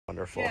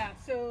Wonderful. Yeah,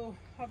 so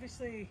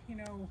obviously, you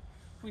know,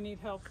 we need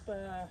help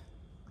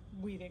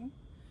weeding.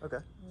 Okay.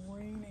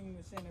 Reining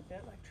this in a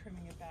bit, like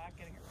trimming it back,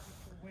 getting it ready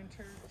for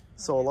winter.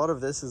 So a lot of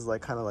this is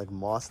like kind of like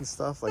moss and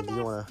stuff. Like, The do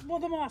you moss, want to? well,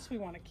 the moss we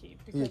want to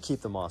keep. You keep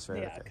the moss,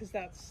 right? Yeah, Okay. because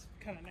that's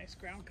kind of nice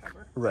ground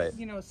cover. Right.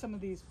 You know, some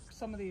of these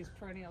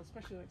perennials,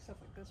 especially like stuff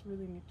like this,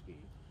 really need to be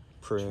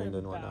Pruned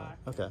and whatnot.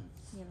 Okay. And,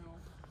 you know,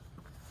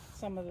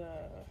 some of the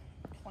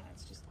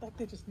plants just like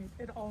they just need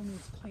it all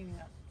needs cleaning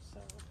up. So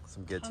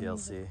Some good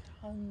TLC.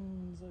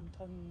 Tons and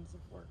tons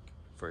of work.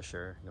 For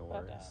sure. No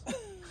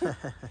worries.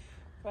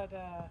 But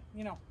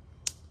you know,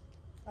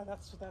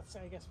 that's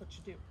I guess what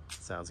you do.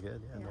 Sounds good.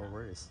 Yeah, no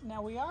worries.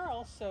 Now we are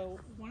also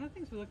one of the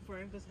things we're looking for.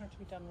 It doesn't have to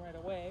be done right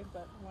away,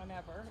 but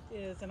whenever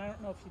is, and I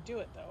don't know if you do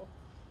it though,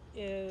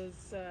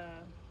 is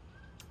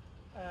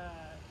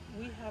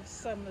we have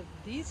some of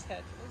these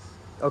hedges.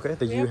 Okay,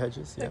 the yew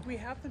hedges. Yeah. Like we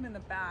have them in the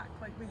back.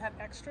 Like we had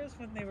extras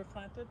when they were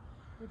planted.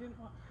 We didn't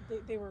want.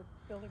 They were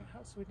building a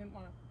house, so we didn't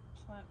want to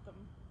plant them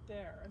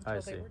there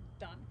until they were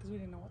done because we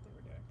didn't know what they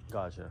were doing.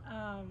 Gotcha.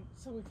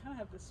 So we kind of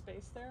have this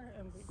space there,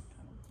 and we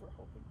kind of were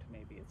hoping to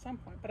maybe at some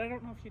point, but I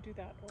don't know if you do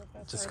that or if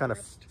that's just kind of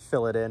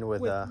fill it in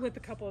with a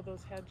couple of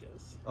those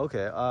hedges.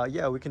 Okay.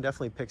 Yeah, we can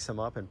definitely pick some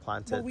up and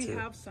plant it. We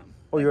have some.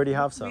 Oh, you already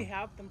have some. We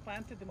have them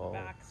planted in the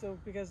back. So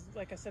because,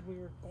 like I said, we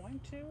were going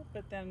to,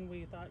 but then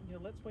we thought, you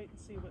know, let's wait and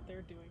see what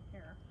they're doing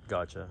here.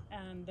 Gotcha.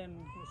 And then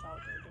we saw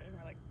what they were doing.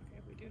 We're like,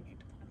 okay, we do need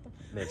to plant them.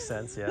 Makes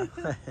sense. Yeah.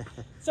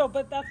 So,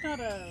 but that's not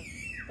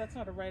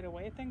a right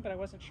away thing. But I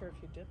wasn't sure if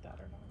you did that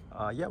or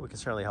not. Yeah, we can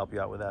certainly help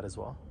you out with that as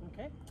well.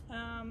 Okay.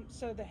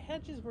 So the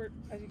hedges,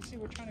 as you can see,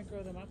 we're trying to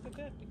grow them up a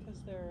bit because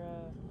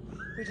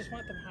we just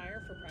want them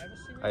higher for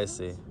privacy reasons. I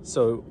see.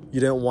 So you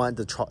didn't want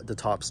the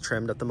tops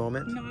trimmed at the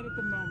moment? Not at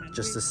the moment.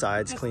 Just the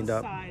sides cleaned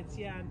up? Sides,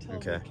 yeah,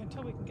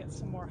 until we can get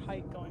some more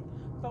height going.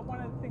 But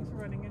one of the things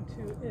we're running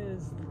into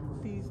is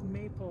these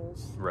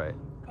maples right.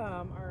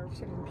 Are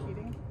sort of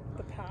impeding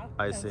the path.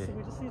 I see. So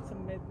we just need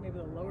some maybe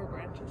the lower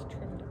branches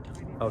trimmed a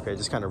tiny bit. Okay,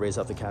 just kind of raise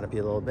up the canopy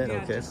a little bit.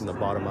 Yeah, okay, from the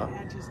bottom up.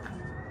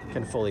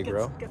 Can fully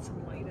grow. Get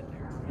some light in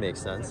there.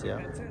 Makes sense, yeah.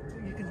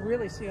 You can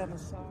really see on the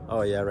side.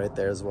 Oh yeah, right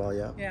there as well,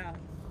 yeah. Yeah.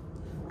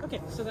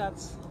 Okay, so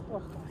that's, oh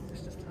God,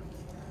 there's just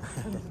tons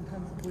and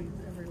tons of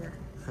weeds everywhere.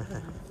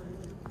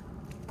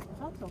 I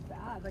felt so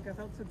bad, like I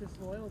felt so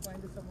disloyal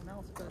going to someone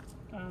else, but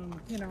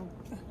you know.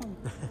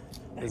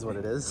 It is what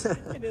it is.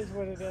 It is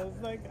what it is.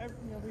 Like,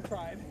 you know, we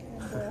tried.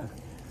 And,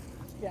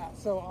 yeah,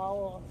 so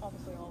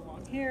obviously all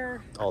along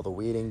here. All the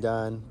weeding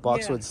done.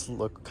 Boxwoods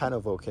look kind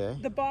of okay.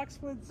 The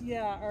boxwoods,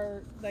 yeah,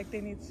 are like they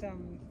need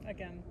some,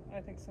 again, I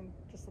think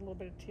just a little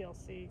bit of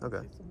TLC.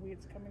 Okay. Some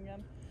weeds coming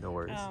in. No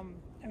worries.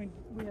 I mean,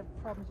 we have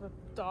problems with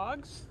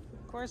dogs.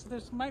 Of course,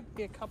 might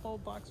be a couple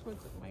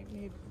boxwoods that might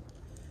need.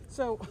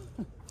 So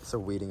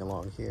weeding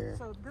along here.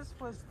 So this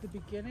was the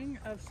beginning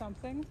of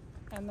something,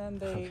 and then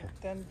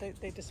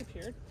they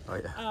disappeared. Oh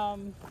yeah.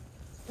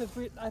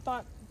 Because I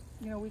thought,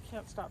 you know, we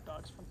can't stop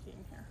dogs from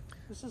peeing here.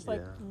 This is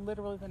like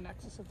literally the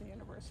nexus of the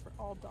universe for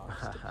all dogs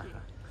to pee.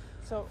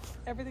 So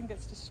everything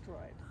gets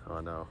destroyed. Oh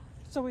no.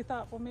 So we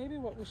thought, well, maybe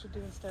what we should do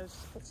instead is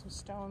put some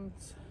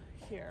stones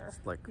here.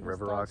 Like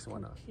river rocks and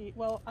whatnot.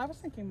 Well, I was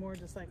thinking more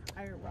just like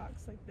higher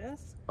rocks like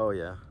this. Oh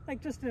yeah.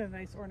 Like just in a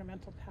nice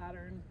ornamental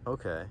pattern.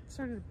 Okay.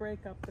 Sort of to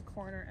break up the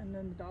corner, and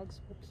then the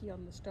dogs will pee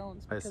on the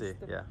stones. I see.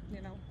 Yeah.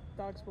 You know,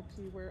 dogs will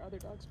pee where other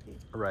dogs pee.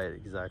 Right.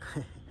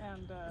 Exactly.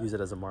 And use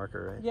it as a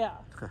marker, right? Yeah.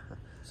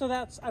 So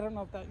I don't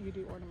know if you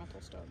do ornamental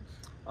stones.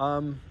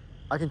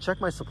 I can check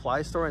my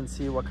supply store and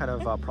see what kind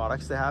of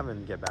products they have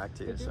and get back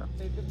to you. So.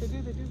 They do. They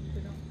don't.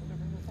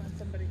 Whatever. We'll find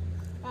somebody.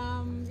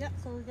 Yeah.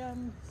 So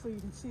again, so you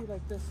can see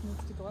like this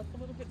needs to go up a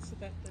little bit so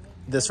that.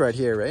 This right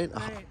here, right?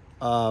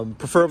 Right.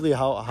 Preferably,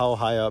 how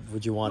high up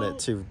would you want it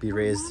to be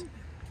raised?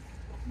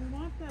 We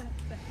want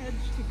the hedge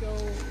to go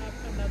up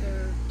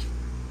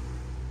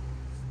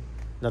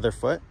another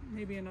foot?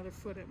 Maybe another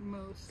foot at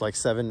most. Like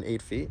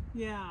 7-8 feet?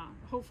 Yeah.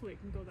 Hopefully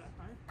it can go that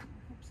high. I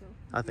hope so.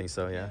 I think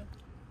so. Yeah.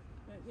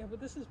 Yeah, but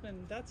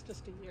that's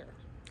just a year.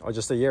 Oh,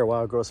 just a year.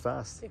 Wow, it grows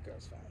fast. It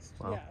grows fast.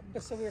 Wow. Yeah.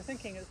 But so we were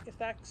thinking if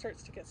that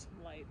starts to get some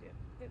light,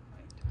 it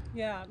might.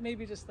 Yeah,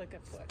 maybe just like a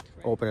foot.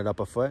 Right? Open it up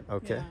a foot?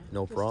 Okay, yeah,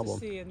 no problem.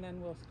 To see, and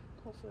then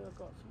hopefully we'll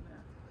go up from there.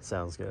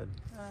 Sounds good.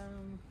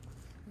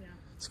 Yeah.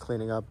 Just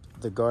cleaning up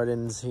the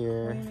gardens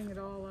here. Cleaning it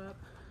all up.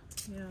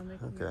 Yeah,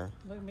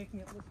 making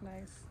it look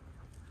nice.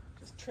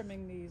 Just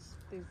trimming these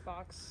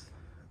box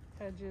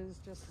hedges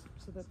just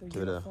so that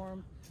they're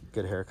uniform.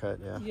 Good haircut,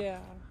 yeah. Yeah,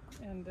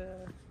 and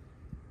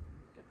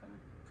get them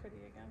pretty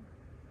again.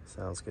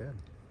 Sounds good.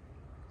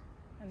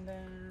 And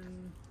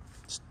then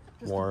just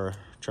more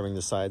trimming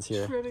the sides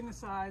here. Trimming the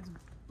sides,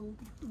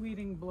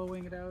 weeding,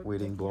 blowing it out.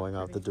 Weeding, blowing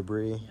out the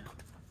debris. Yeah.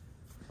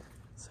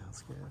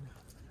 Sounds good.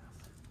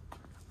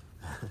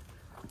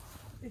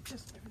 It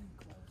just everything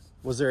close.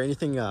 Was there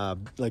anything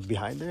like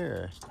behind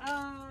there?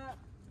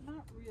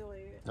 Not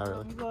really. Not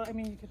really. Well, I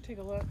mean, you could take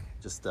a look.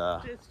 Just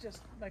It's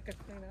just like a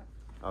cleanup.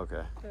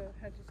 Okay. The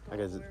hedges go I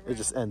guess it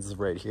just ends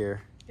right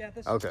here. Yeah,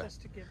 this is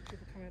just to give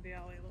people coming to the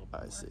alley a little bit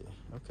more. I see.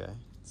 Okay.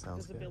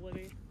 Sounds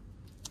visibility.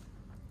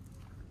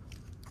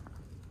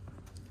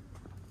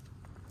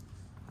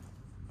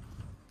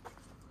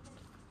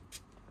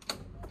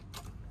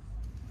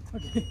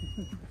 Okay.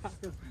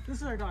 This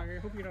is our dog. I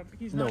hope you don't.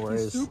 He's No not.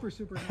 worries. He's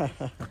super nice,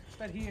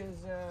 but he is.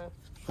 Yeah,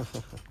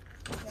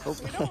 so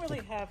we don't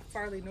really have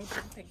Farley. No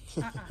jumping.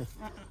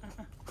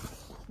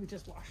 We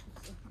just wash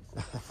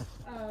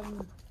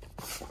him.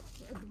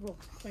 We'll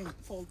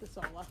fold this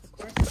all up, of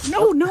course.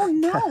 No.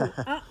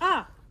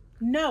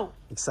 No.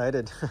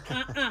 Excited.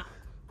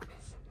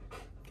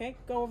 Okay,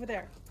 go over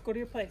there. Go to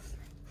your place.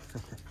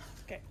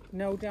 Okay,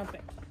 no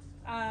jumping.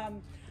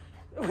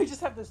 We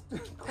just have this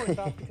cordoned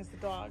off because the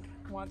dog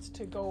wants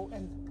to go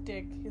and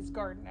dig his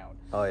garden out.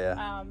 Oh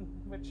yeah.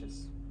 Which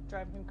is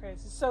driving him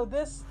crazy. So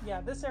this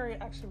area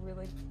actually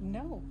really,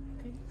 no.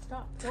 Okay,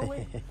 stop. Go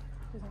away. He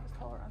doesn't have his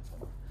collar on,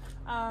 so.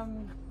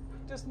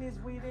 Just needs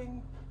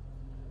weeding,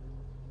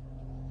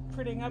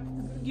 prettying up.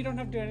 You don't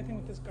have to do anything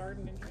with this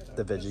garden in here,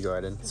 though. The veggie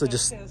garden. So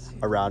just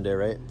around it,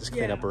 right? Just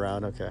clean up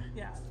around. Okay.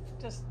 Yeah,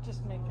 just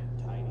make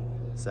it tidy.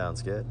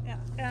 Sounds good. Yeah,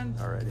 and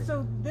alrighty.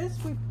 So this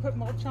we put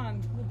mulch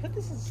on. We put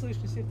this as a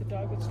solution to see if the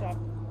dog would stop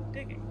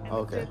digging, and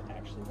it did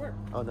actually work.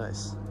 Oh,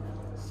 nice.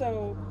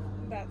 So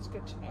that's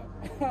good to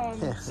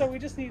know. So we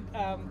just need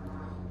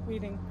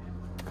weeding.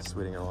 Just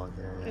weeding along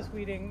here. Yeah. Just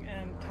weeding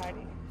and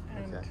tidy.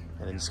 And, okay.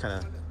 And then just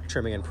kind of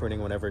trimming and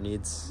pruning whenever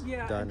needs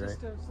done, right?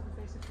 Sort of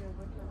basically a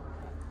winter.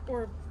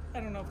 Or I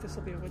don't know if this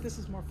will be a winter. This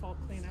is more fall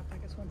cleanup. I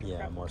guess winter.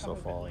 Yeah, more so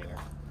fall later,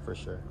 for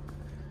sure.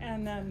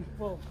 And then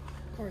we'll,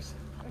 of course,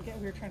 again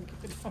we were trying to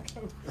keep the dog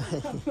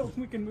out.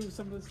 We can move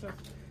some of the stuff.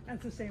 And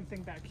it's the same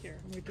thing back here.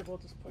 We'll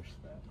just push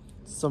the.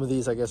 Some of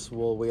these, I guess,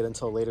 we'll wait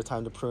until a later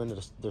time to prune.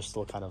 They're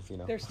still kind of,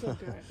 They're still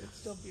good. It's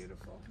still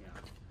beautiful. Yeah.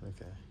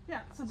 Okay.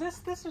 Yeah. So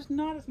this is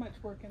not as much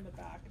work in the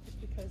back, just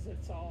because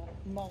it's all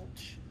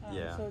mulch.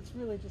 So it's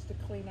really just to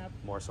clean up.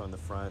 More so in the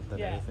front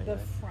than anything. Yeah, the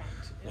right?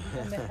 front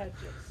and the hedges.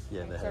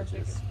 Yeah, That's the hedges. our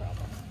biggest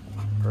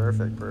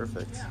problem.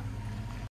 Perfect. Yeah.